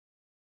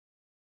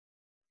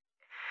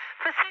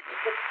For Sydney,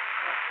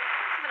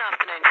 it's an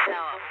afternoon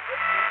shower.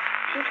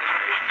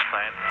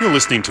 You're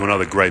listening to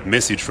another great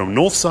message from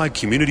Northside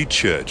Community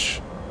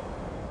Church.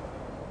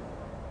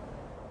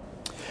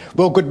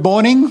 Well, good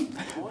morning.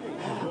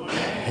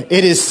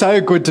 It is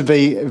so good to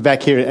be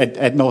back here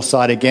at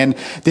Northside again.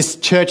 This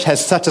church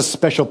has such a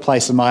special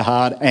place in my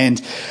heart,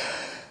 and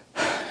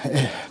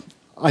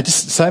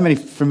so many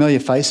familiar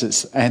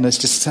faces, and it's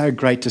just so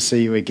great to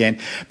see you again.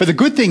 But the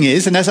good thing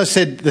is, and as I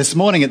said this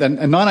morning at the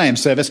 9 a.m.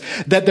 service,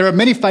 that there are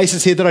many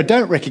faces here that I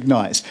don't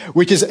recognise,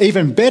 which is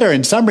even better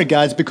in some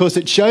regards because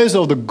it shows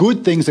all the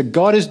good things that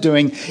God is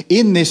doing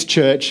in this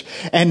church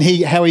and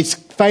how His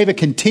favour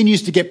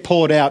continues to get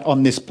poured out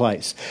on this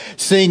place.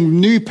 Seeing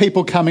new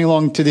people coming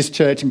along to this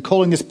church and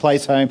calling this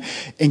place home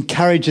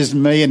encourages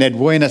me and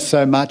Edwina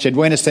so much.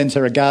 Edwina sends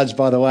her regards,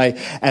 by the way,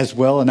 as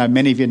well. I know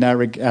many of you know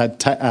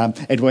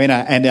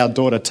Edwina and our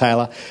daughter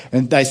Taylor,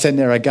 and they send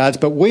their regards.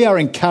 But we are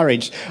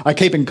encouraged. I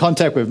keep in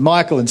contact with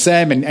Michael and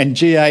Sam and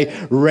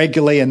GA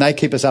regularly, and they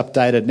keep us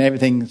updated on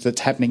everything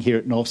that's happening here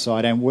at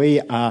Northside. And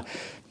we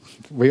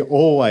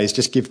always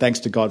just give thanks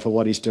to God for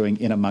what He's doing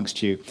in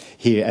amongst you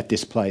here at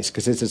this place,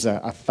 because this is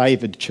a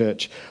favoured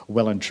church,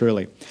 well and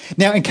truly.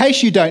 Now, in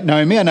case you don't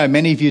know me, I know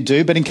many of you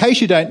do, but in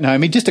case you don't know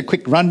me, just a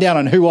quick rundown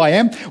on who I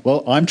am.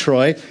 Well, I'm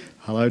Troy.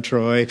 Hello,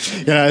 Troy.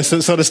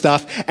 Sort of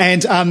stuff.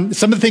 And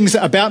some of the things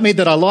about me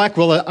that I like,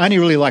 well, I only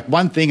really like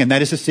one thing, and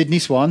that is the Sydney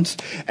Swans.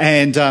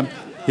 And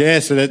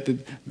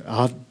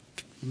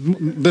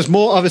there's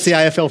more, obviously,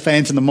 AFL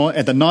fans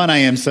at the 9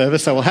 a.m.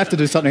 service, so we'll have to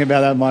do something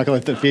about that, Michael,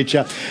 in the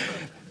future.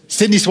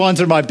 Sydney Swans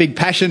are my big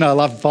passion. I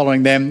love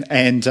following them,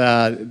 and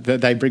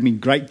they bring me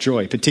great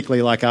joy,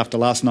 particularly like after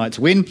last night's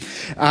win.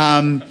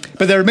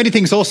 But there are many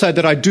things also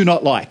that I do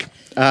not like.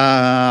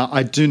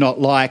 I do not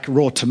like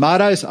raw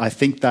tomatoes. I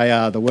think they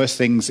are the worst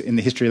things in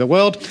the history of the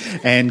world.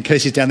 And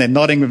Kirsty's down there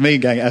nodding with me,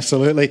 going,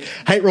 absolutely.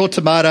 Hate raw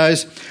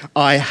tomatoes.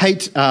 I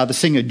hate the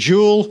singer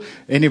Jewel.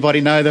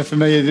 Anybody know the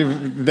familiar?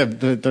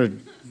 The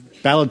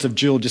ballads of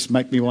Jewel just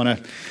make me want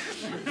to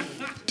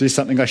do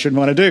something I shouldn't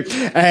want to do.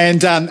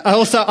 And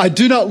I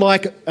do not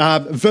like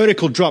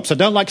vertical drops. I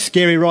don't like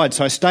scary rides,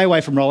 so I stay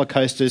away from roller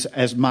coasters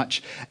as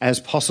much as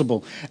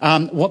possible.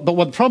 But what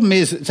the problem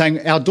is,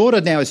 saying our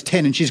daughter now is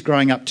 10 and she's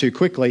growing up too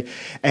quickly.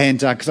 And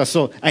because I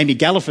saw Amy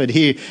Galliford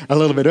here a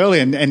little bit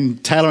earlier,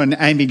 and Taylor and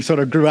Amy sort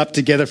of grew up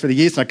together for the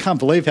years, and I can't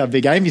believe how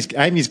big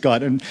Amy's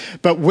got.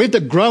 But with the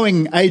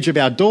growing age of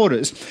our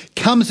daughters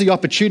comes the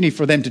opportunity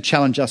for them to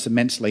challenge us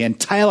immensely. And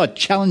Taylor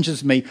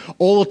challenges me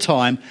all the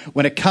time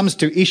when it comes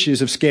to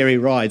issues of scary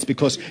rides,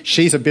 because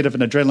she's a bit of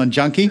an adrenaline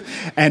junkie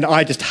and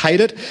I just hate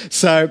it.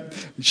 So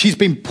she's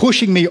been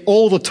pushing me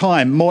all the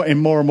time in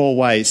more and more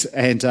ways,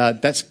 and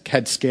that's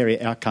had scary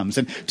outcomes.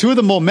 And two of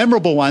the more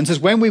memorable ones is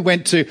when we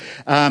went to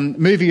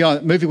Movie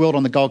World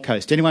on the Gold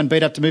Coast. Anyone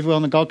been up to Movie World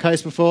on the Gold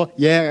Coast before?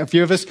 Yeah, a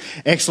few of us.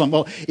 Excellent.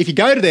 Well, if you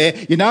go to there,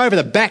 over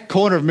the back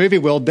corner of Movie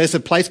World, there's a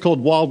place called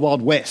Wild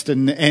Wild West,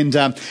 and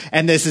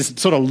there's this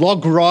sort of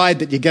log ride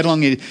that you get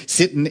along, you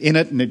sit in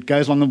it, and it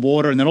goes along the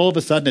water, and then all of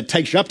a sudden it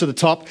takes you up to the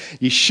top.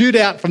 You shoot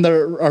out from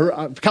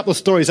a couple of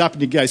stories up,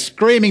 and you go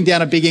screaming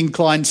down a big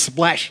incline,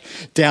 splash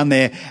down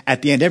there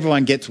at the end.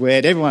 Everyone gets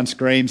wet, everyone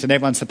screams, and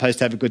everyone's supposed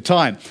to have a good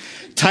time.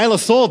 Taylor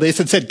saw this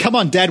and said, "Come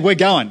on, Dad, we're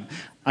going."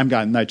 I'm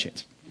going, no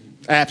chance.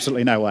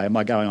 Absolutely no way am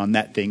I going on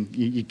that thing.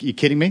 You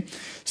kidding me?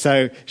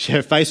 So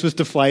her face was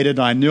deflated.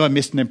 I knew I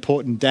missed an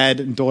important dad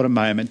and daughter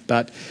moment,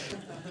 but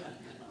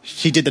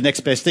she did the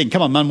next best thing.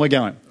 "Come on, Mum, we're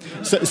going."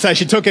 So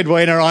she took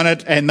Edwina on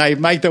it, and they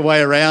made their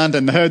way around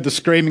and heard the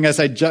screaming as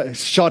they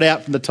shot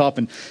out from the top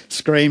and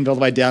screamed all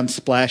the way down,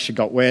 splash. She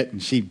got wet,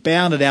 and she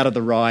bounded out of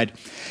the ride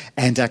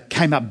and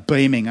came up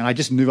beaming, and I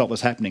just knew what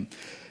was happening.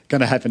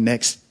 Going to happen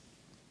next.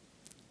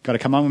 "Got to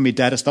come on with me,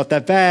 Dad. It's not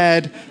that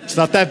bad. It's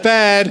not that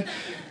bad."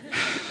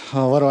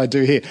 Oh, what do I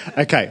do here?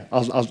 Okay,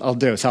 I'll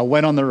do it. So I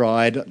went on the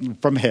ride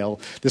from hell,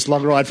 this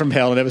log ride from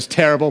hell, and it was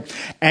terrible.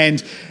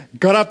 And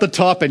got up the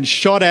top and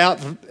shot out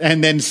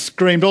and then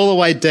screamed all the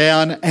way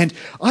down. And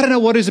I don't know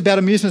what it is about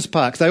amusement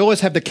parks. They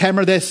always have the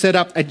camera there set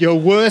up at your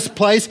worst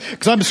place,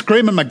 because I'm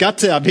screaming my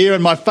guts out here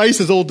and my face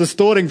is all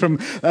distorting from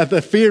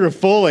the fear of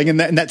falling and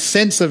that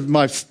sense of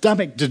my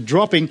stomach just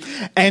dropping.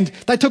 And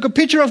they took a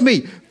picture of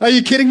me. Are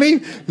you kidding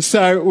me?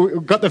 So we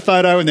got the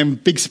photo, and then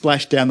big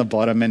splash down the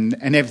bottom, and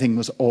everything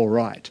was all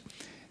right.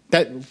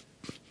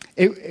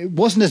 It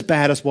wasn't as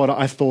bad as what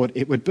I thought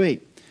it would be.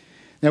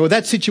 Now, with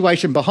that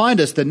situation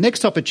behind us, the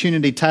next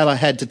opportunity Taylor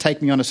had to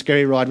take me on a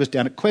scary ride was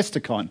down at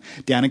Questacon,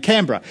 down in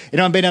Canberra.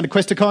 Anyone been down to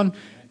Questacon?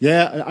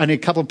 Yeah, only a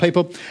couple of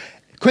people.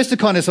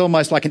 Questacon is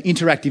almost like an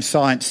interactive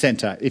science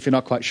centre, if you're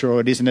not quite sure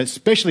what it is, and it's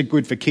especially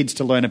good for kids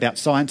to learn about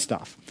science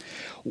stuff.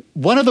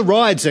 One of the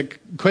rides at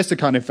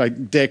Questacon, if I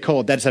dare call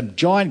it, that's a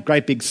giant,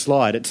 great big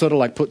slide. It sort of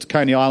like puts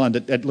Coney Island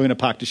at Luna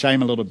Park to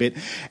shame a little bit.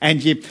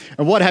 And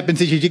what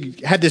happens is you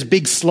have this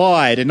big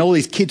slide, and all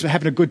these kids were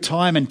having a good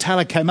time, and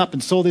Taylor came up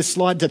and saw this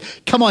slide and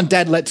said, "Come on,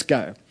 Dad, let's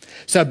go."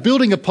 So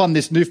building upon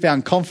this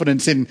newfound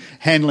confidence in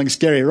handling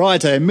scary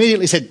rides, I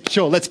immediately said,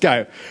 sure, let's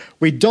go.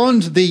 We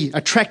donned the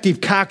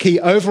attractive khaki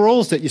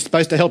overalls that you're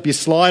supposed to help you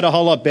slide a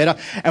whole lot better,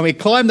 and we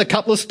climbed a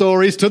couple of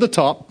stories to the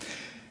top,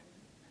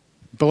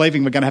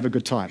 believing we're going to have a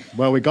good time.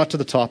 Well, we got to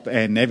the top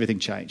and everything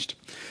changed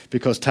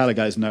because Taylor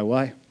goes, no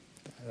way.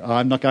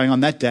 I'm not going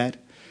on that, Dad.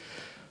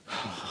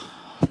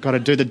 I've got to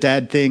do the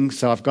dad thing,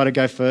 so I've got to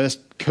go first.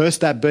 Curse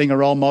that being a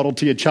role model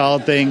to your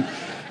child thing,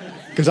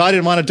 because I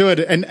didn't want to do it.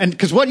 And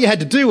because what you had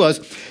to do was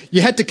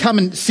you had to come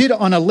and sit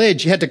on a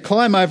ledge. You had to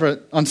climb over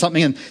on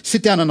something and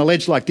sit down on a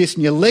ledge like this,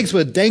 and your legs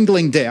were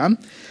dangling down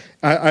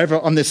over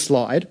on this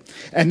slide.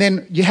 And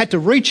then you had to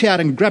reach out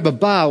and grab a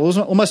bar. It was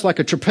almost like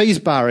a trapeze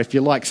bar, if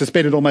you like,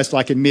 suspended almost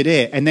like in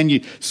midair. And then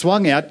you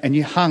swung out and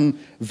you hung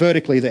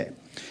vertically there.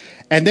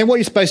 And then what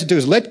you're supposed to do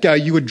is let go.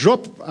 You would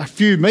drop a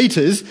few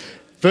metres,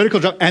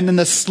 vertical drop, and then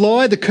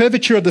the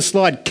curvature of the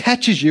slide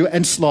catches you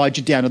and slides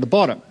you down to the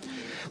bottom.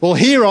 Well,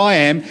 here I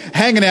am,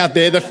 hanging out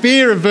there, the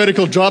fear of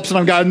vertical drops, and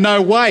I'm going,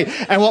 no way.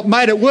 And what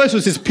made it worse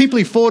was this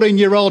pimply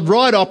 14-year-old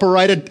ride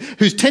operator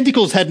whose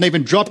tentacles hadn't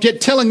even dropped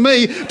yet telling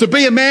me to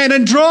be a man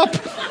and drop.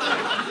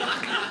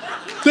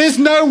 There's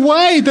no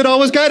way that I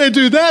was going to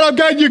do that. I'm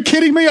going, you're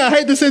kidding me? I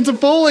hate the sense of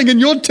falling,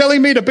 and you're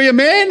telling me to be a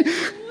man?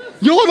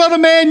 You're not a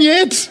man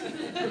yet.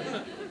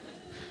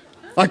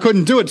 I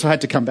couldn't do it, so I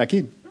had to come back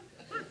in.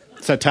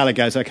 So Taylor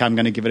goes, okay, I'm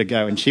going to give it a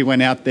go. And she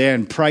went out there,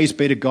 and praise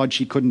be to God,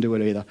 she couldn't do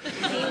it either.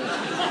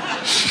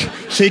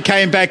 She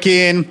came back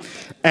in,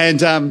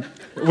 and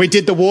we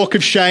did the walk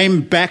of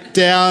shame back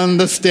down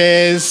the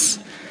stairs,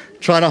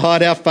 trying to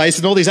hide our face,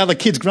 and all these other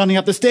kids running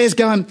up the stairs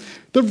going,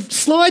 the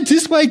slide's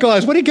this way,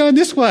 guys. What are you going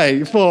this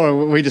way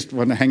for? We just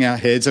want to hang our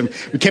heads, and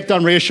we kept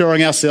on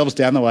reassuring ourselves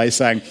down the way,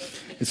 saying,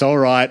 it's all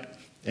right,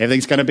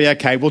 everything's going to be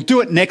okay. We'll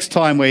do it next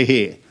time we're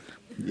here.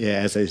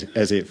 Yeah,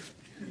 as if.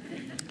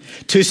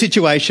 Two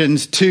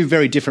situations, two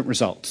very different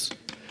results.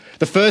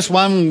 The first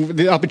one,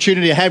 the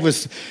opportunity I had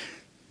was,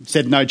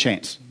 said no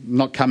chance,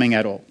 not coming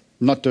at all,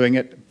 not doing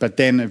it, but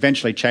then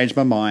eventually changed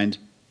my mind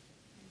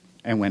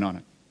and went on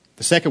it.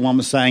 The second one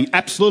was saying,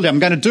 absolutely, I'm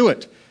going to do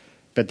it,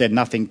 but then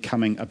nothing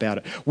coming about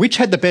it. Which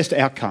had the best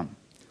outcome?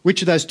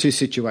 Which of those two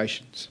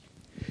situations?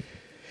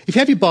 If you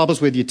have your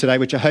Bibles with you today,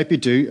 which I hope you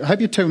do, I hope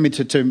you turn with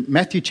me to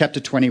Matthew chapter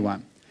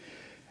 21.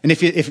 And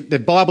if the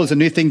Bible is a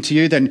new thing to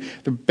you, then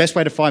the best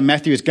way to find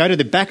Matthew is go to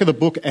the back of the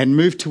book and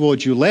move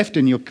towards your left,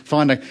 and you'll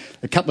find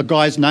a couple of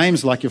guys'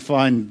 names, like you'll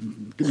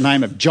find the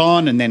name of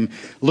John and then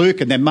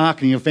Luke and then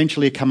Mark, and you'll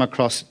eventually come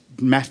across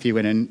Matthew.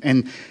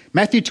 And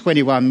Matthew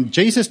 21,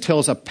 Jesus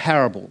tells a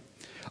parable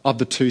of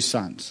the two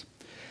sons.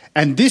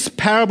 And this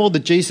parable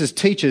that Jesus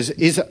teaches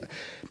is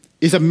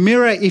a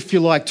mirror, if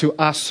you like, to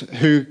us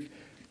who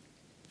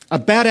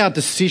about our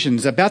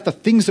decisions, about the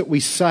things that we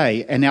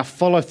say and our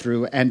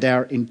follow-through and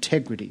our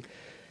integrity.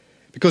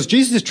 Because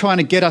Jesus is trying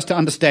to get us to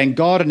understand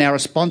God and our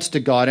response to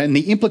God and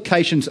the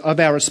implications of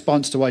our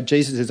response to what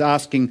Jesus is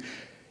asking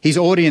his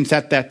audience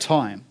at that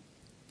time.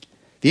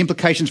 The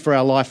implications for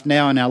our life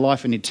now and our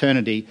life in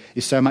eternity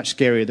is so much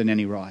scarier than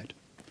any ride.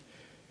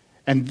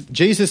 And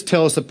Jesus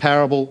tells the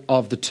parable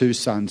of the two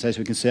sons, as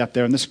we can see up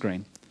there on the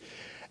screen.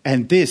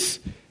 And this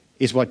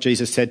is what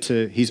Jesus said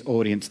to his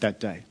audience that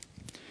day.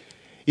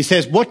 He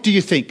says, what do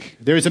you think?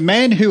 There is a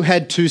man who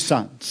had two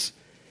sons.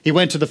 He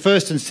went to the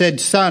first and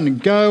said, son,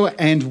 go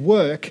and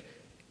work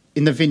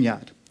in the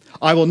vineyard.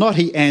 I will not,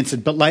 he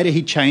answered, but later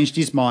he changed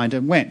his mind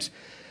and went.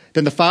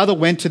 Then the father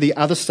went to the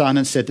other son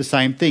and said the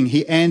same thing.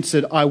 He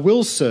answered, I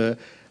will, sir,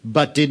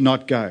 but did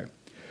not go.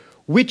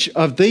 Which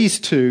of these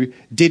two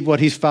did what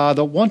his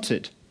father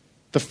wanted?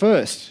 The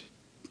first,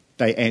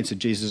 they answered,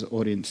 Jesus'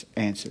 audience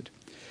answered.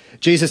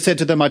 Jesus said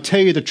to them, I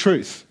tell you the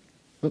truth.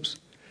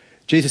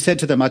 Jesus said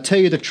to them, I tell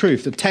you the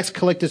truth, the tax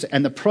collectors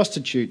and the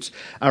prostitutes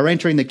are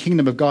entering the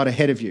kingdom of God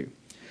ahead of you.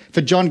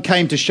 For John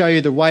came to show you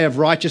the way of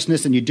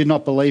righteousness and you did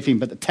not believe him,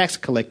 but the tax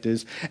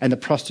collectors and the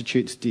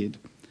prostitutes did.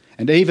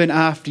 And even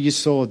after you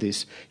saw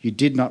this, you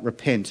did not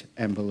repent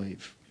and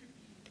believe.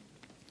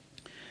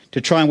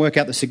 To try and work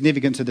out the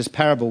significance of this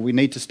parable, we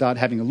need to start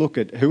having a look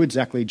at who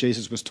exactly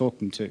Jesus was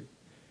talking to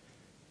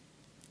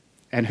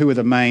and who are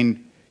the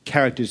main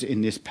characters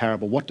in this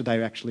parable. What do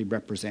they actually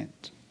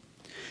represent?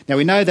 Now,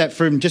 we know that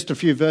from just a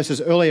few verses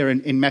earlier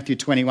in Matthew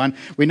 21,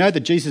 we know that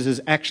Jesus is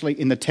actually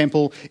in the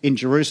temple in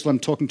Jerusalem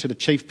talking to the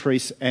chief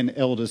priests and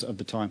elders of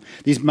the time,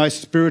 these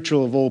most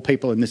spiritual of all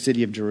people in the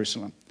city of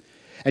Jerusalem.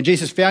 And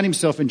Jesus found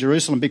himself in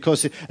Jerusalem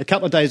because a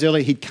couple of days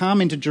earlier he'd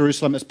come into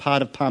Jerusalem as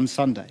part of Palm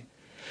Sunday.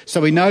 So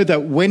we know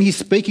that when he's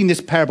speaking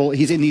this parable,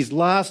 he's in his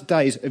last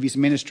days of his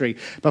ministry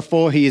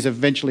before he is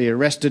eventually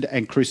arrested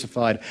and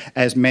crucified,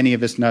 as many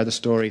of us know the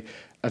story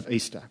of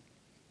Easter.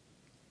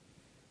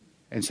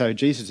 And so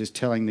Jesus is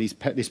telling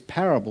this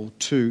parable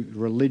to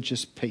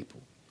religious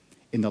people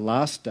in the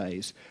last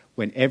days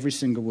when every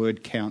single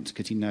word counts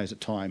because he knows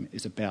that time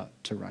is about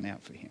to run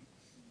out for him.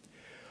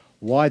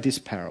 Why this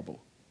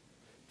parable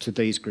to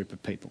these group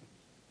of people?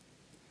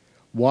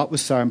 What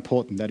was so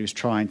important that he was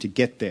trying to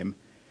get them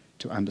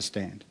to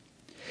understand?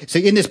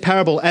 See, in this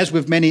parable, as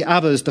with many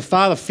others, the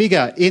father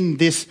figure in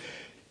this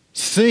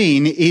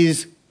seen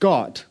is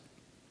God,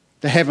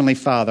 the Heavenly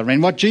Father.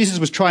 And what Jesus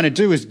was trying to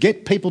do is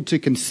get people to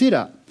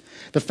consider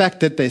the fact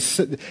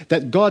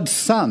that God's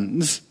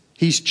sons,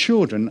 his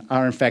children,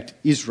 are in fact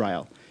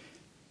Israel.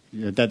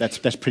 That's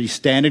pretty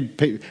standard.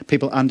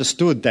 People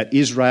understood that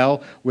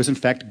Israel was in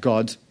fact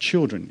God's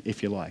children,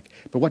 if you like.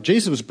 But what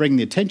Jesus was bringing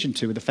the attention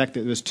to was the fact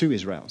that there was two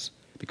Israels,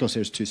 because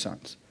there's two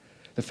sons.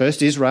 The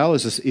first Israel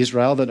is this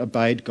Israel that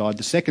obeyed God.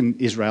 The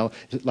second Israel,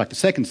 like the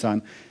second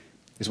son,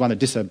 is one that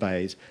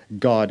disobeys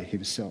God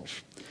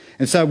himself.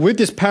 And so with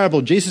this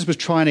parable, Jesus was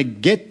trying to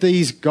get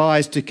these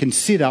guys to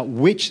consider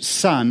which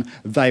son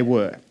they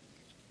were.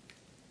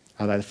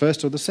 Are they the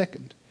first or the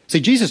second? See,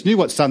 Jesus knew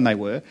what son they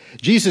were.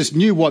 Jesus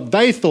knew what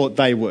they thought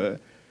they were.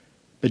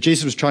 But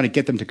Jesus was trying to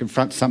get them to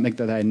confront something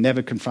that they had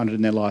never confronted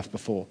in their life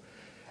before.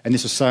 And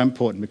this was so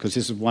important because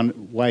this is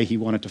one way he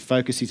wanted to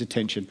focus his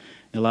attention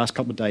in the last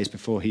couple of days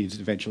before his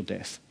eventual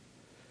death.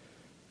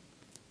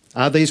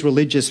 Are these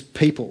religious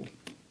people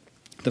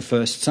the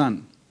first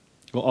son?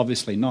 Well,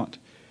 obviously not.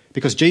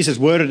 Because Jesus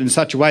worded it in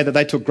such a way that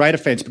they took great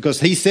offence, because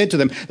he said to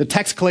them, the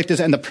tax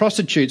collectors and the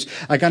prostitutes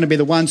are going to be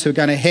the ones who are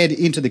going to head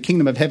into the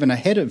kingdom of heaven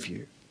ahead of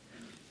you.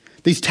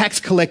 These tax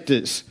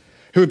collectors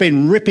who have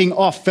been ripping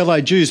off fellow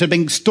Jews, who have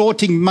been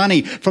extorting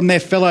money from their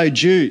fellow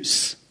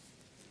Jews.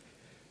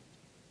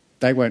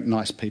 They weren't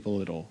nice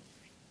people at all.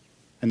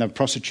 And the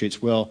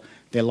prostitutes, well,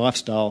 their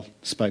lifestyle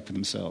spoke for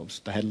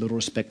themselves. They had little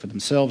respect for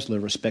themselves,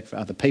 little respect for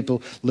other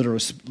people, little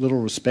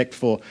respect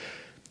for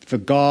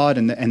God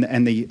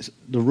and the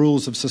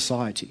rules of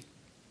society.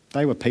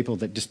 They were people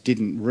that just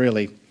didn't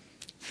really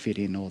fit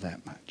in all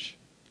that much.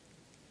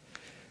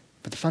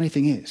 But the funny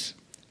thing is,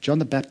 John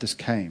the Baptist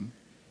came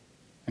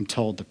and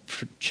told the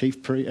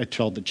chief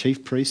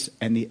priests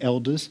and the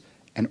elders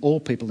and all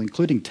people,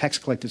 including tax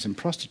collectors and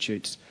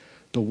prostitutes,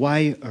 the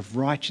way of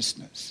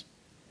righteousness.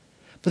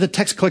 But the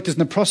tax collectors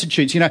and the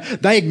prostitutes,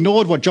 they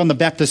ignored what John the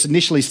Baptist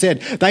initially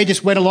said. They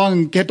just went along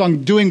and kept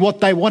on doing what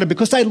they wanted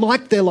because they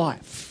liked their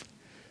life.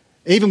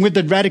 Even with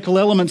the radical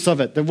elements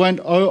of it that weren't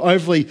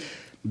overly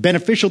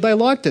beneficial, they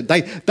liked it.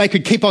 They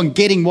could keep on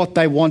getting what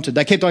they wanted.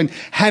 They kept on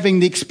having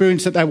the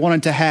experience that they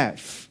wanted to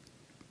have.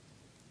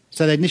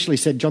 So they initially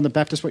said, John the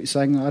Baptist, what you're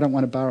saying, I don't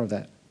want to borrow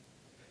that.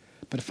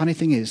 But the funny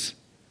thing is,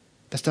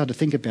 they started to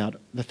think about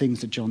the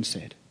things that John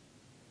said.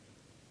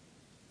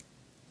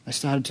 They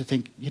started to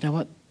think, you know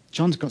what,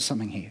 John's got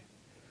something here.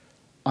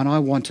 And I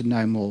want to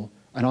know more,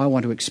 and I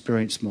want to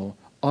experience more.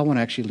 I want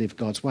to actually live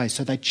God's way.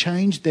 So they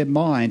changed their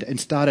mind and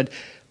started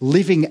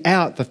living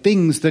out the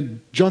things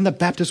that John the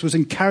Baptist was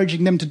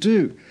encouraging them to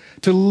do,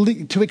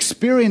 to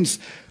experience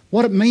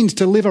what it means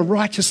to live a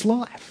righteous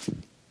life.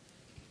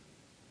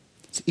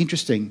 It's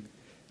interesting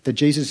that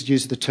Jesus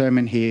used the term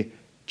in here,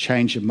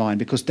 change your mind,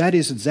 because that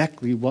is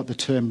exactly what the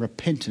term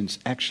repentance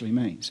actually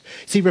means.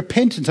 See,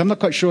 repentance, I'm not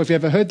quite sure if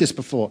you've ever heard this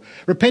before.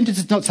 Repentance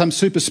is not some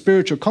super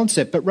spiritual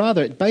concept, but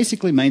rather it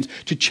basically means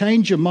to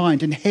change your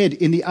mind and head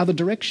in the other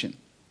direction.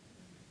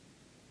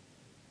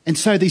 And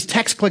so these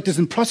tax collectors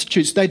and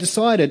prostitutes, they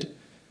decided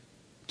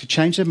to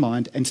change their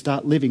mind and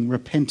start living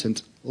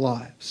repentant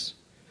lives.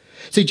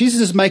 See,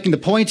 Jesus is making the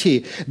point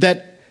here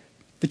that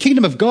the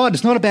kingdom of God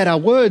is not about our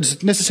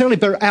words necessarily,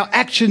 but our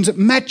actions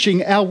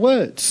matching our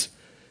words.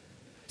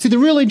 See, the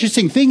real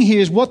interesting thing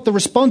here is what the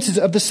response is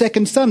of the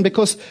second son,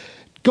 because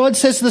God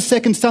says to the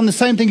second son the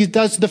same thing he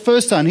does to the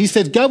first son. He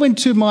says, go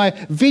into my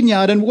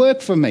vineyard and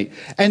work for me.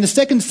 And the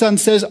second son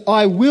says,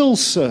 I will,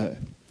 sir.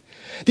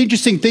 The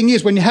interesting thing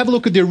is, when you have a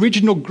look at the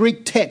original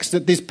Greek text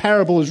that this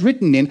parable is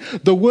written in,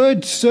 the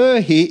word sir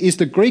here is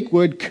the Greek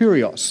word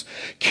kurios.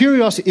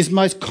 Kurios is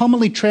most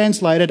commonly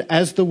translated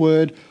as the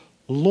word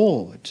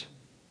Lord.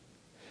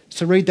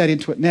 So read that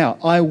into it now.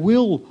 I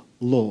will,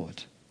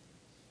 Lord.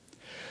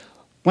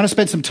 When I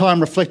spent some time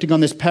reflecting on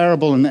this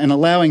parable and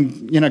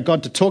allowing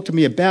God to talk to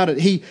me about it,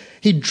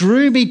 he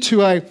drew me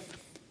to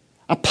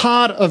a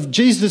part of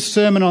Jesus'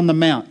 Sermon on the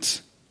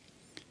Mount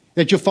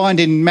that you'll find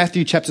in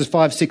Matthew chapters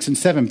 5, 6 and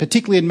 7,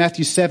 particularly in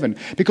Matthew 7,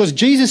 because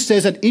Jesus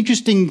says an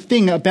interesting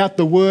thing about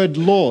the word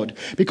Lord,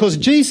 because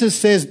Jesus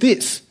says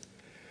this,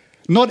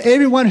 not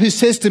everyone who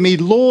says to me,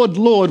 Lord,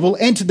 Lord, will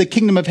enter the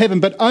kingdom of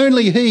heaven, but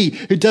only he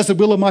who does the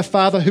will of my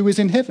Father who is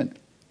in heaven.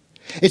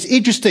 It's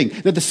interesting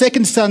that the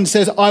second son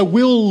says, I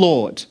will,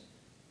 Lord.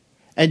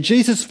 And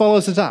Jesus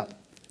follows it up,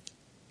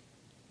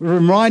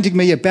 reminding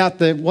me about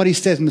what he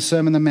says in the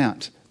Sermon on the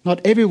Mount. Not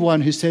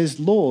everyone who says,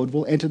 Lord,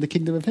 will enter the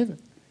kingdom of heaven.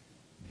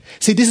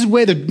 See, this is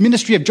where the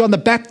ministry of John the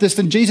Baptist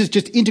and Jesus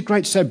just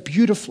integrate so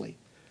beautifully,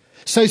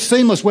 so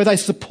seamless, where they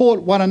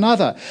support one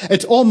another.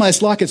 It's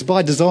almost like it's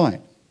by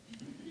design.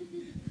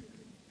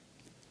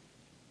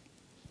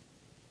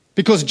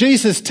 Because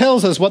Jesus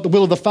tells us what the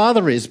will of the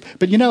Father is.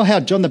 But you know how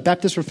John the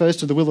Baptist refers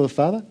to the will of the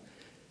Father?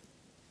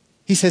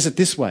 He says it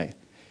this way.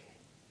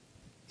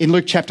 In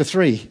Luke chapter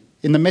 3,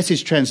 in the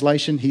Message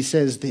translation, he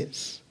says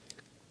this.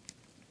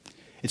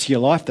 It's your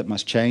life that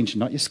must change,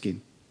 not your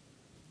skin.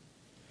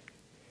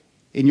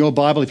 In your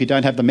Bible, if you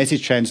don't have the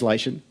Message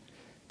translation,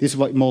 this is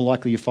what more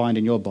likely you find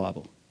in your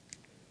Bible.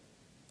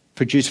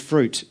 Produce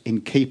fruit in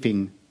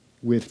keeping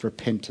with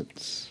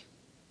repentance.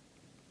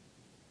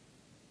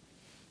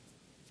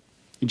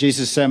 In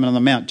Jesus' Sermon on the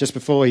Mount, just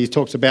before he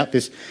talks about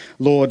this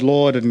Lord,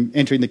 Lord, and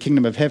entering the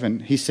kingdom of heaven,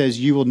 he says,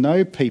 you will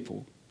know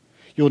people.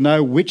 You'll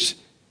know which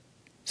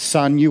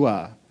son you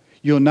are.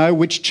 You'll know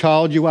which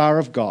child you are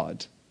of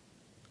God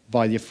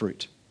by your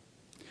fruit.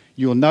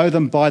 You'll know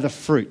them by the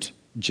fruit,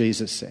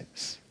 Jesus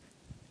says.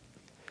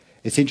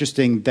 It's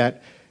interesting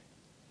that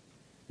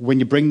when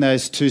you bring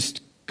those two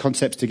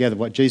concepts together,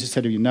 what Jesus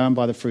said, you know them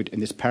by the fruit, in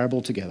this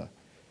parable together,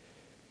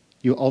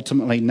 you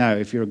ultimately know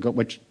if you're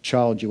which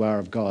child you are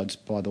of God's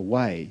by the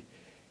way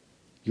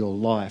your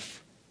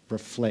life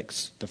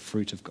reflects the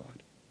fruit of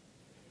God.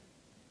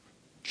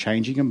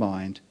 Changing your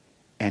mind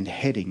and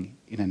heading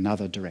in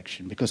another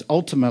direction. Because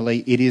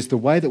ultimately it is the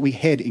way that we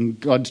head in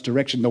God's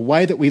direction, the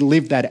way that we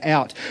live that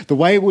out, the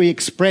way we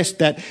express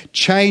that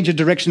change of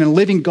direction and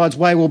living God's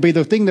way will be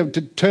the thing that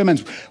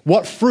determines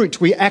what fruit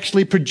we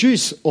actually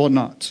produce or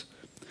not.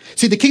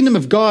 See, the kingdom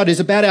of God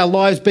is about our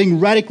lives being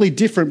radically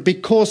different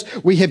because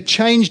we have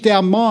changed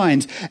our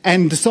minds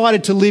and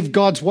decided to live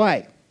God's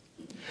way.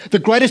 The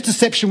greatest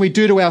deception we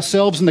do to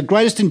ourselves and the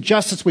greatest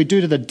injustice we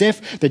do to the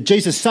death that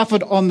Jesus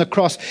suffered on the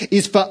cross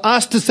is for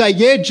us to say,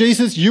 yeah,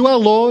 Jesus, you are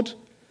Lord.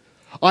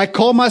 I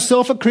call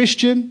myself a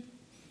Christian.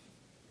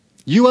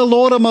 You are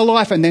Lord of my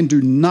life, and then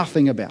do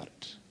nothing about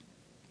it.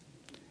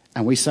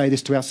 And we say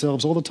this to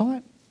ourselves all the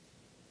time.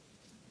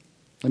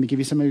 Let me give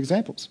you some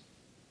examples.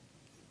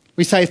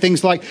 We say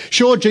things like,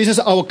 sure, Jesus,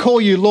 I will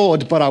call you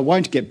Lord, but I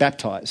won't get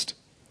baptized.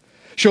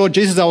 Sure,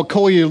 Jesus, I will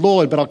call you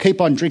Lord, but I'll keep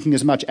on drinking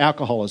as much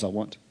alcohol as I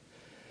want.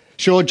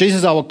 Sure,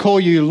 Jesus, I will call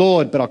you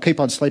Lord, but I'll keep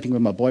on sleeping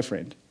with my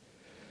boyfriend.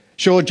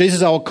 Sure,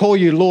 Jesus, I will call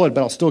you Lord,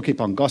 but I'll still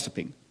keep on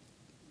gossiping.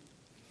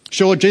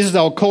 Sure, Jesus,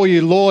 I will call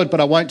you Lord,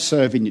 but I won't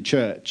serve in your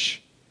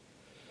church.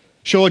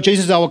 Sure,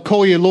 Jesus, I will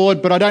call you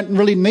Lord, but I don't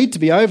really need to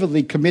be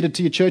overly committed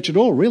to your church at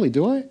all, really,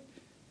 do I?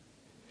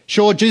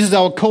 Sure, Jesus, I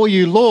will call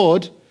you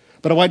Lord,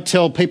 but I won't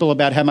tell people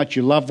about how much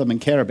you love them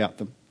and care about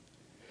them.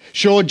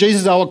 Sure,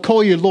 Jesus, I will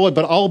call you Lord,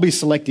 but I'll be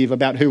selective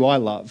about who I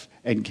love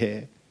and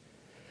care.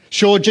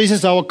 Sure,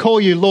 Jesus, I will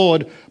call you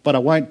Lord, but I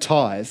won't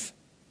tithe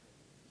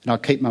and I'll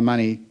keep my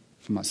money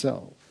for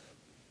myself.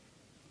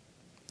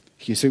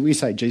 You see, we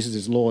say Jesus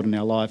is Lord in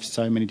our lives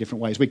so many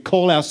different ways. We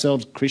call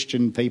ourselves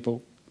Christian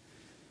people.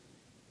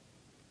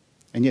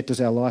 And yet does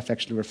our life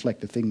actually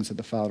reflect the things that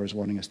the Father is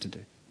wanting us to do?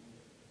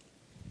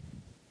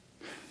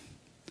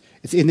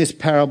 It's in this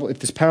parable, if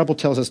this parable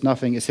tells us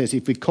nothing, it says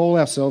if we call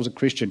ourselves a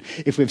Christian,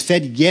 if we've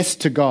said yes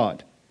to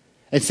God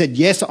and said,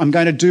 yes, I'm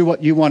going to do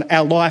what you want,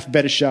 our life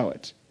better show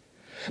it.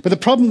 But the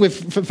problem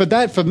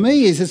for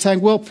me is it's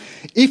saying, well,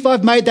 if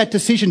I've made that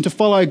decision to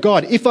follow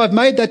God, if I've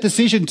made that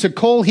decision to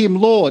call him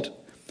Lord,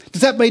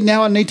 does that mean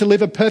now I need to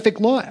live a perfect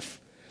life?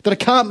 That I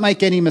can't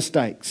make any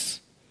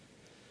mistakes?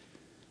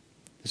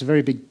 There's a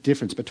very big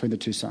difference between the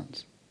two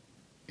sons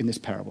in this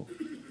parable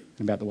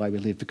and about the way we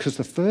live. Because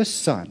the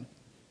first son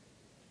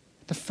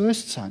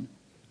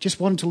just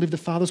wanted to live the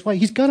Father's way.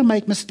 He's going to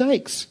make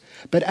mistakes.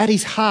 But at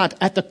his heart,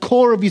 at the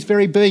core of his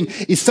very being,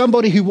 is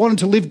somebody who wanted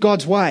to live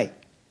God's way.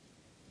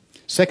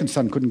 Second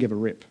son couldn't give a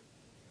rip.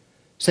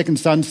 Second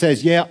son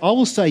says, yeah, I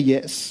will say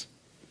yes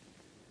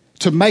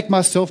to make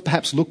myself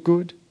perhaps look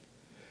good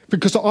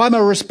because I'm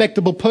a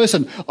respectable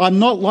person. I'm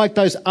not like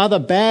those other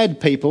bad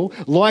people,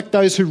 like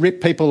those who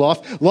rip people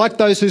off, like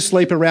those who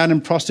sleep around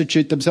and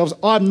prostitute themselves.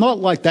 I'm not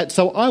like that,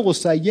 so I will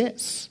say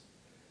yes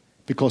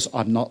because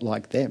I'm not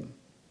like them.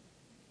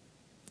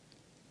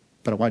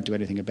 But I won't do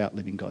anything about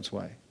living God's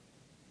way.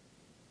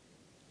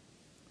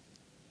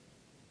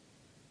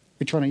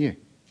 Which one are you?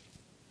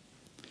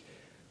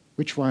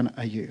 Which one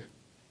are you?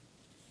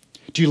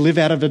 Do you live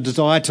out of a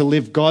desire to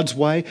live God's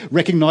way,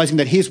 recognising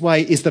that his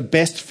way is the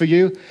best for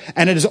you,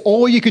 and it is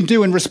all you can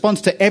do in response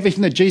to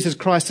everything that Jesus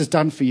Christ has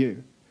done for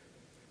you?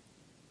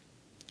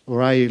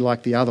 Or are you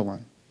like the other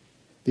one,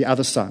 the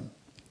other son,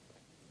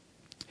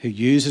 who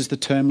uses the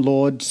term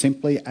Lord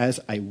simply as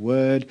a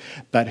word,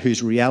 but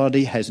whose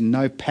reality has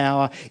no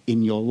power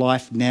in your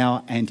life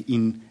now and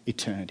in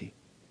eternity?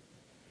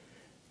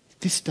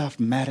 This stuff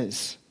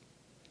matters.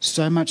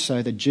 So much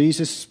so that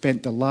Jesus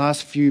spent the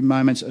last few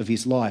moments of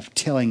his life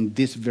telling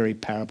this very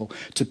parable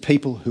to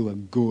people who are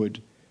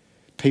good,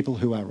 people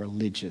who are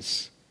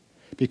religious,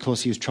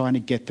 because he was trying to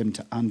get them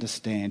to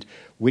understand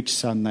which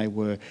son they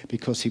were,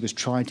 because he was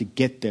trying to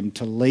get them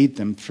to lead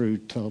them through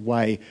to the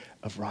way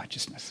of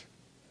righteousness.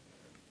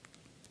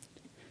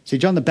 See,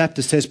 John the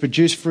Baptist says,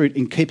 produce fruit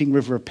in keeping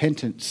with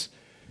repentance.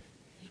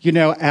 You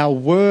know, our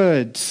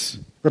words,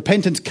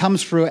 repentance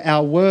comes through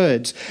our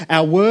words.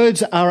 Our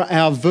words are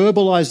our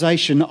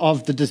verbalization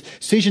of the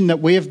decision that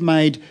we have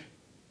made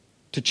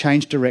to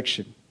change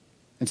direction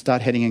and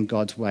start heading in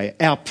God's way.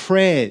 Our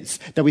prayers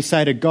that we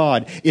say to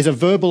God is a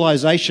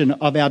verbalization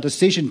of our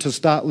decision to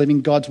start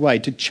living God's way,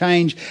 to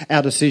change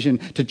our decision,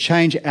 to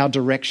change our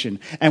direction.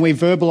 And we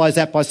verbalize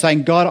that by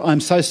saying, God,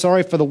 I'm so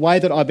sorry for the way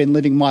that I've been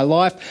living my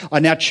life. I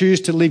now choose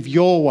to live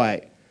your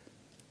way.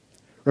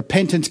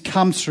 Repentance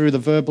comes through the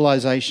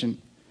verbalization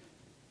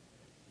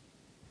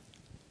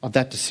of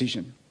that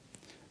decision.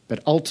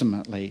 But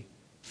ultimately,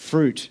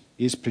 fruit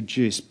is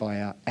produced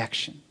by our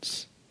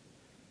actions.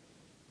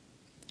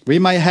 We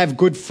may have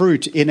good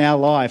fruit in our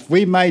life.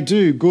 We may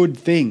do good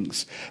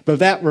things. But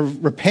without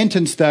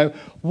repentance, though,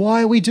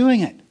 why are we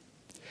doing it?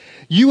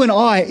 You and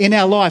I, in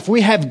our life,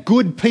 we have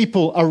good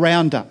people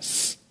around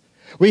us.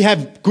 We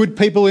have good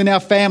people in our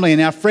family, in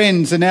our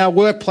friends, in our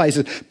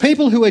workplaces.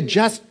 People who are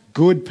just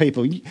good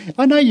people.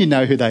 I know you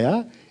know who they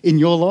are in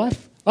your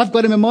life. I've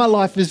got them in my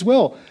life as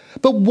well.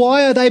 But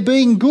why are they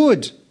being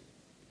good?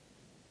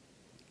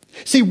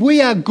 See,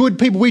 we are good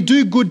people. We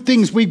do good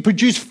things. We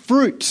produce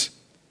fruit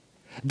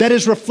that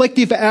is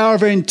reflective of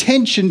our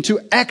intention to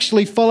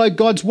actually follow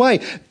God's way.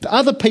 The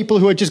other people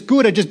who are just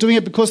good are just doing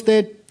it because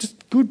they're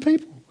just good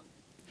people.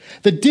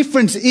 The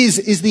difference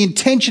is the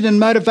intention and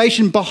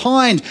motivation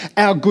behind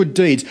our good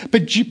deeds,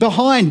 but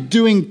behind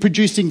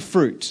producing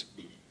fruit.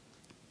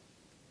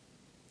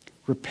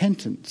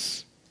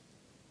 Repentance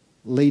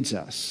leads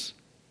us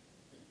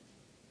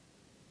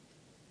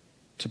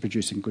to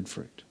producing good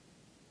fruit.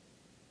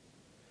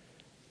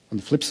 On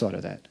the flip side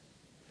of that,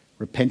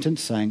 repentance,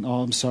 saying,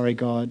 oh, I'm sorry,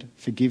 God,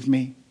 forgive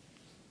me.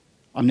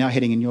 I'm now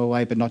heading in your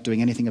way but not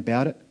doing anything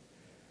about it.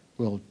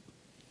 Well,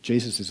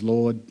 Jesus is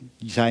Lord.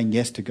 Saying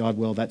yes to God,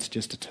 well, that's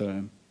just a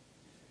term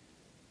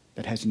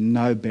that has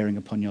no bearing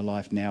upon your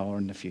life now or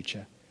in the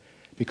future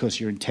because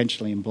you're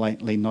intentionally and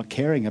blatantly not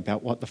caring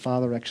about what the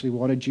Father actually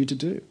wanted you to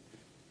do.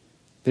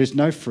 There's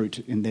no fruit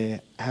in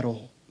there at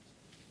all.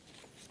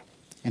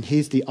 And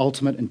here's the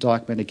ultimate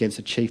indictment against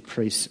the chief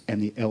priests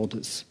and the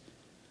elders.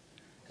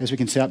 As we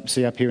can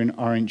see up here in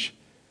orange,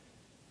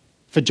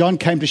 for John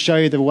came to show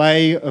you the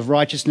way of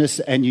righteousness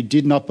and you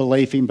did not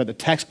believe him, but the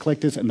tax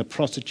collectors and the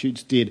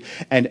prostitutes did.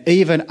 And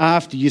even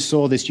after you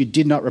saw this, you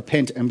did not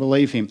repent and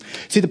believe him.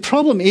 See, the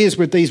problem is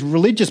with these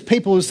religious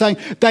people who are saying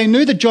they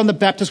knew that John the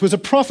Baptist was a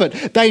prophet.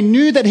 They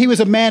knew that he was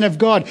a man of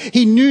God.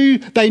 They knew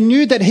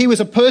that he was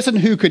a person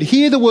who could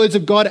hear the words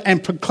of God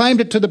and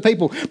proclaimed it to the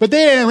people. But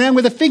they're around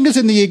with their fingers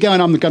in the air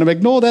going, I'm going to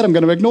ignore that, I'm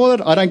going to ignore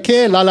that, I don't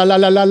care, la la la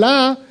la la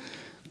la.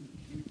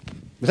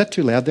 Was that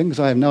too loud then? Because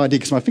I have no idea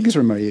because my fingers are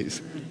in my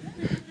ears.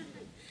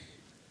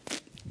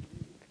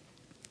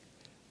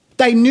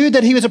 They knew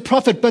that he was a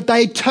prophet, but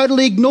they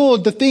totally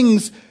ignored the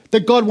things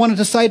that God wanted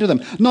to say to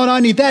them. Not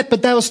only that,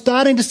 but they were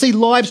starting to see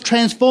lives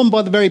transformed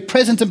by the very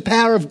presence and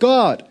power of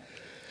God.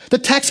 The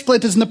tax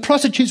collectors and the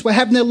prostitutes were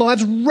having their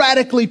lives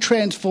radically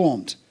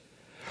transformed.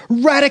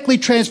 Radically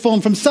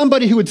transformed from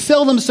somebody who would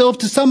sell themselves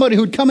to somebody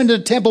who would come into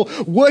the temple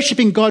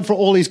worshipping God for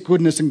all his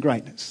goodness and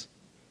greatness.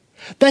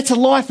 That's a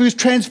life who's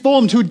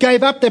transformed, who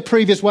gave up their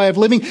previous way of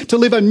living to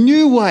live a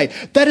new way.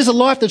 That is a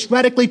life that's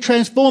radically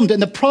transformed.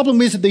 And the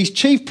problem is that these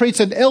chief priests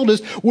and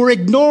elders were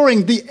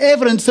ignoring the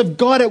evidence of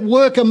God at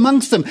work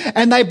amongst them.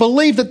 And they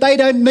believe that they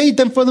don't need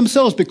them for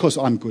themselves because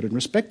I'm good and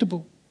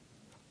respectable.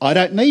 I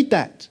don't need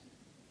that.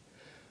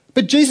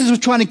 But Jesus was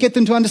trying to get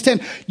them to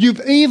understand, you've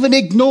even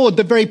ignored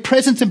the very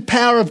presence and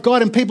power of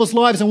God in people's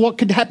lives and what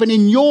could happen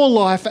in your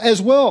life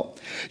as well.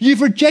 You've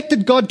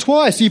rejected God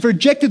twice. You've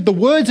rejected the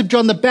words of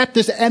John the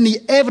Baptist and the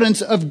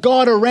evidence of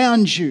God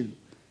around you.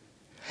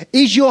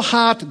 Is your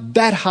heart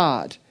that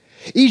hard?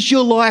 Is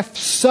your life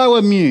so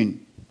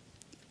immune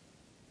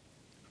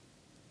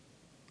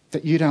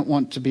that you don't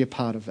want to be a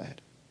part of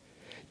that?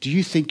 Do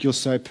you think you're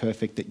so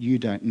perfect that you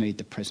don't need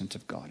the presence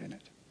of God in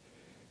it?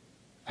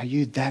 Are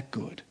you that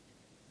good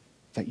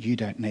that you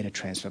don't need a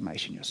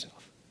transformation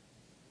yourself?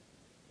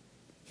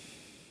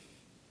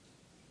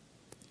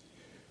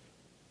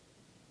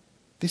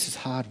 This is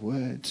hard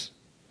words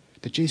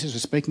that Jesus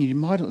was speaking. You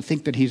might not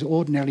think that he's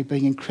ordinarily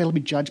being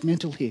incredibly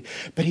judgmental here,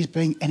 but he's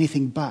being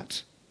anything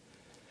but.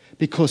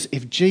 Because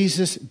if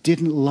Jesus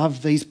didn't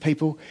love these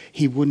people,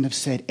 he wouldn't have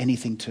said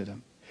anything to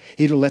them.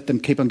 He'd have let them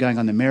keep on going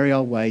on the merry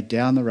old way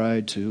down the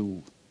road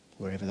to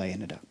wherever they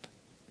ended up.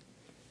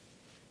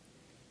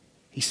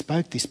 He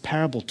spoke this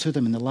parable to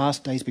them in the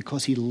last days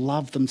because he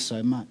loved them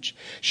so much.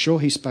 Sure,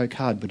 he spoke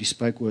hard, but he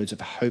spoke words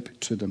of hope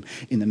to them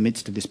in the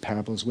midst of this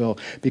parable as well.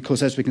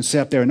 Because as we can see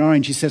up there in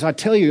orange, he says, I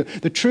tell you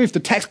the truth, the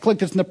tax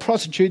collectors and the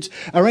prostitutes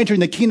are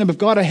entering the kingdom of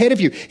God ahead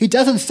of you. He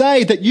doesn't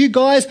say that you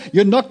guys,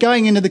 you're not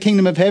going into the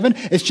kingdom of heaven.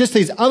 It's just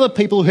these other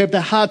people who have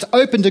their hearts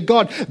open to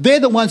God. They're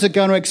the ones that are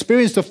going to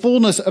experience the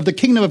fullness of the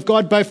kingdom of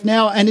God both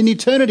now and in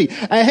eternity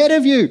ahead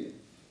of you.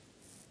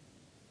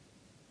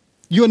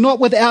 You're not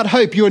without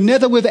hope. You're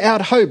never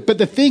without hope. But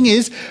the thing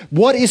is,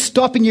 what is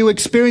stopping you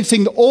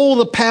experiencing all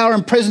the power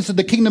and presence of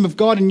the kingdom of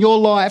God in your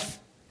life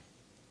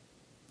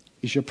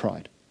is your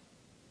pride.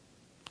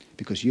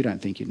 Because you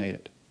don't think you need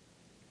it.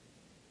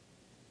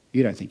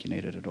 You don't think you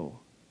need it at all.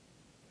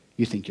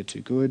 You think you're too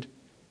good.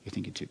 You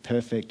think you're too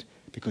perfect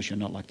because you're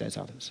not like those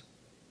others.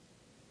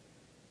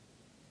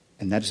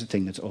 And that is the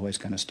thing that's always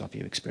going to stop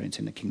you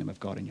experiencing the kingdom of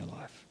God in your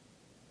life.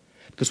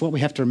 Because what we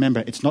have to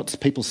remember, it's not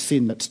people's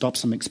sin that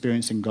stops them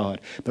experiencing God,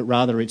 but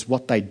rather it's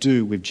what they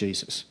do with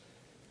Jesus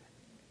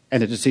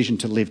and a decision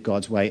to live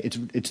God's way.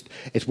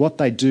 It's what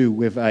they do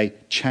with a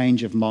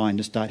change of mind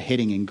to start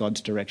heading in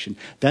God's direction.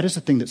 That is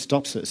the thing that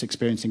stops us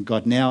experiencing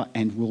God now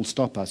and will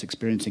stop us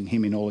experiencing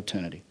him in all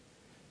eternity.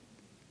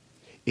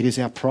 It is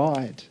our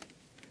pride.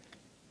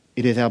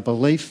 It is our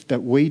belief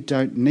that we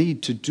don't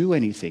need to do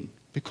anything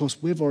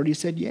because we've already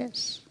said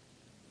yes.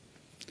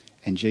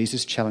 And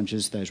Jesus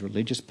challenges those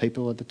religious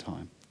people at the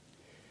time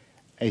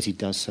as he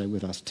does so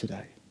with us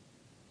today.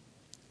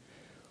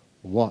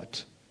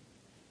 What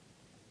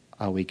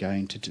are we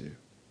going to do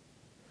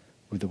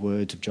with the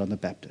words of John the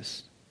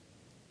Baptist?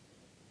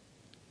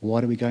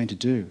 What are we going to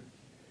do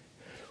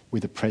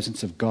with the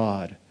presence of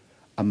God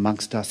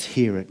amongst us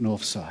here at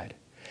Northside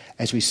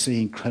as we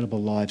see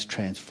incredible lives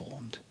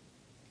transformed?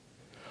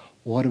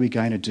 What are we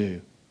going to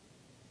do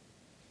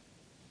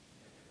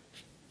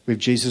with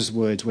Jesus'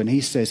 words when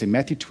he says in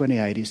Matthew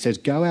 28, he says,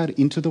 "Go out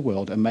into the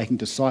world and making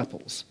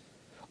disciples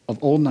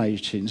of all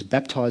nations,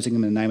 baptizing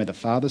them in the name of the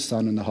Father,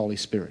 Son, and the Holy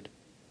Spirit."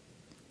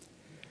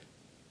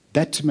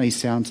 That to me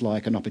sounds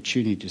like an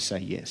opportunity to say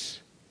yes.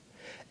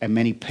 And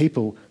many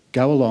people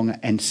go along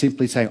and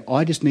simply say,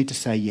 "I just need to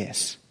say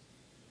yes."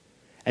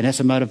 And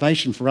that's a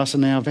motivation for us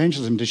in our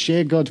evangelism, to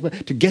share God's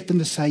word, to get them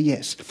to say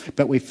yes.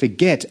 But we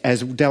forget,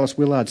 as Dallas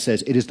Willard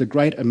says, it is the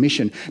great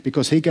omission,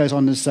 because he goes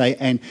on to say,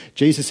 and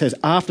Jesus says,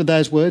 after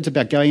those words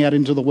about going out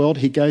into the world,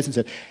 he goes and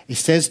says, he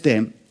says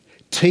them,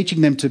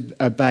 teaching them to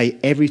obey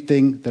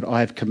everything that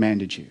I have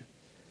commanded you.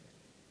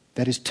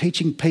 That is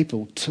teaching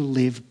people to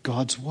live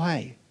God's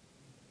way.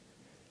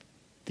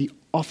 The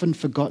often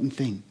forgotten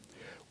thing.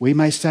 We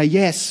may say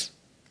yes,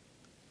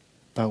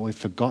 but we've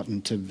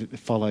forgotten to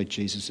follow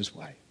Jesus'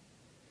 way.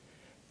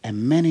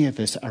 And many of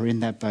us are in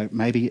that boat,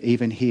 maybe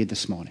even here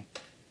this morning.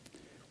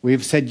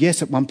 We've said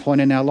yes at one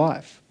point in our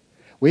life.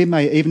 We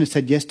may even have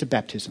said yes to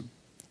baptism,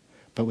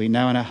 but we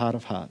know in our heart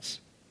of hearts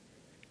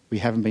we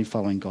haven't been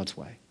following God's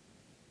way.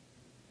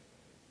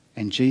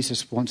 And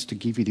Jesus wants to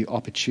give you the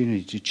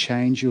opportunity to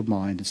change your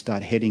mind and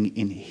start heading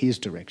in his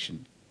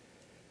direction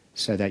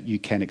so that you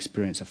can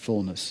experience the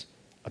fullness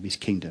of his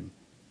kingdom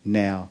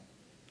now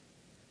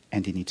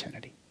and in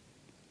eternity.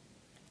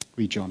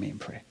 Will you join me in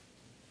prayer?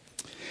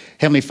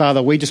 Heavenly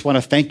Father, we just want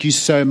to thank you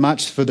so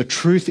much for the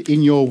truth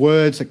in your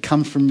words that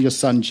come from your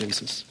Son,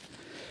 Jesus.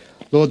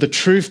 Lord, the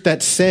truth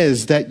that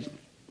says that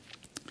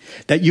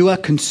you are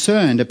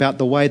concerned about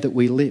the way that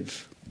we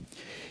live.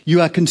 You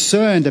are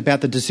concerned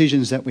about the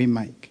decisions that we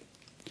make.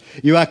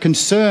 You are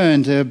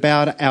concerned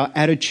about our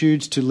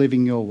attitudes to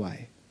living your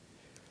way.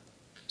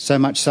 So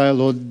much so,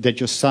 Lord,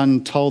 that your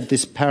Son told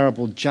this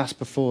parable just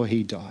before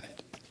he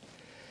died.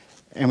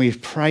 And we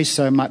pray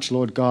so much,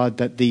 Lord God,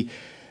 that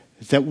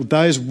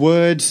those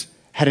words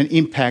had an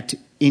impact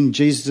in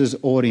Jesus'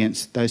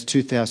 audience those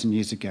 2,000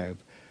 years ago.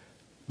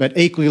 But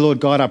equally, Lord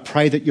God, I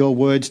pray that your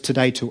words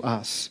today to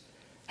us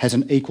has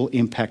an equal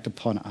impact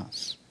upon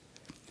us.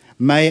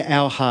 May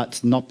our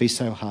hearts not be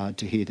so hard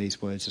to hear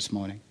these words this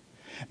morning.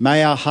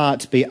 May our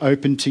hearts be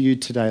open to you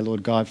today,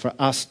 Lord God, for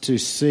us to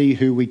see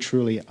who we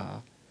truly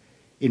are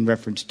in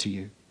reference to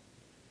you.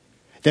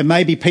 There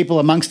may be people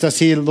amongst us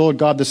here, Lord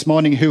God, this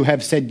morning who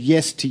have said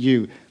yes to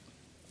you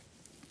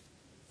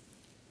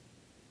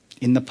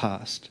in the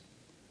past,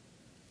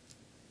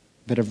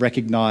 but have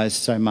recognised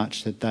so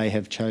much that they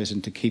have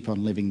chosen to keep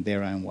on living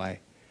their own way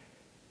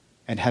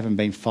and haven't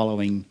been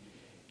following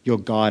your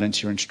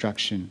guidance, your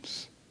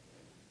instructions,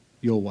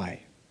 your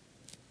way.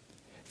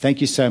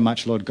 Thank you so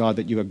much, Lord God,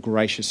 that you are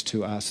gracious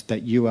to us,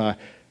 that you are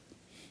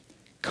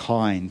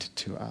kind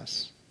to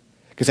us.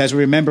 Because as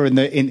we remember,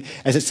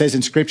 as it says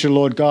in Scripture,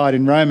 Lord God,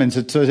 in Romans,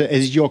 it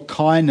is your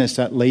kindness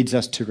that leads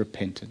us to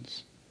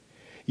repentance.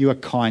 You are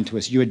kind to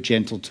us. You are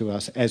gentle to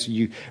us as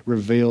you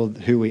reveal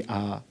who we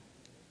are.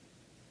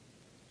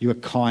 You are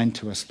kind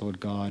to us, Lord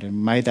God,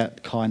 and may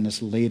that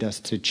kindness lead us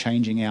to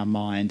changing our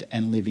mind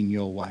and living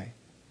your way.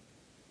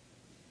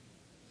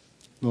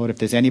 Lord, if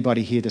there's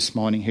anybody here this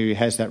morning who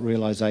has that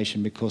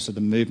realisation because of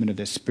the movement of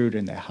their spirit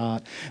and their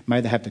heart, may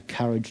they have the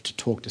courage to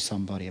talk to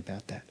somebody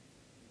about that.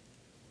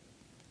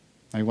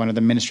 May one of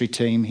the ministry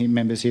team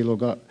members here, Lord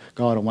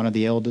God, or one of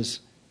the elders,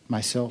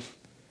 myself.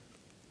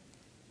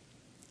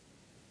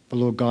 But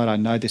Lord God, I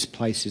know this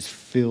place is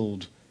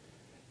filled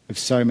with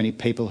so many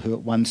people who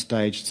at one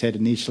stage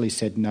initially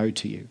said no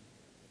to you.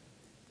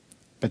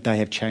 But they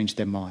have changed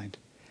their mind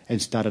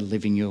and started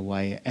living your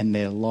way, and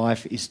their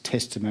life is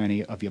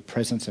testimony of your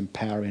presence and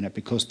power in it,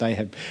 because they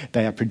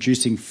are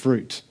producing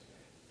fruit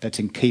that's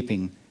in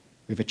keeping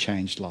with a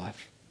changed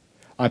life.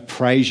 I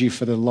praise you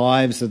for the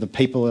lives of the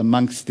people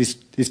amongst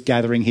this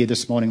gathering here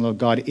this morning, Lord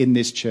God, in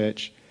this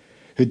church,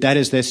 who that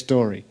is their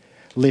story,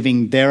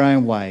 living their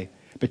own way,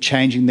 but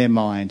changing their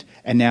mind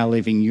and now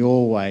living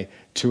your way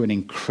to an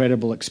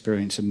incredible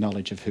experience and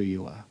knowledge of who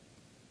you are.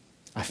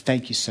 I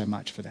thank you so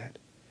much for that.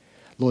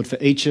 Lord, for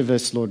each of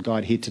us, Lord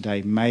God, here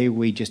today, may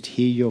we just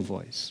hear your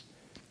voice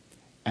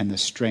and the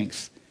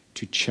strength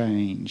to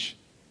change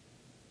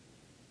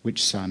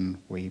which son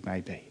we may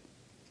be.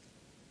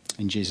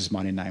 In Jesus'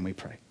 mighty name we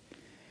pray.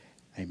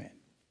 Amen.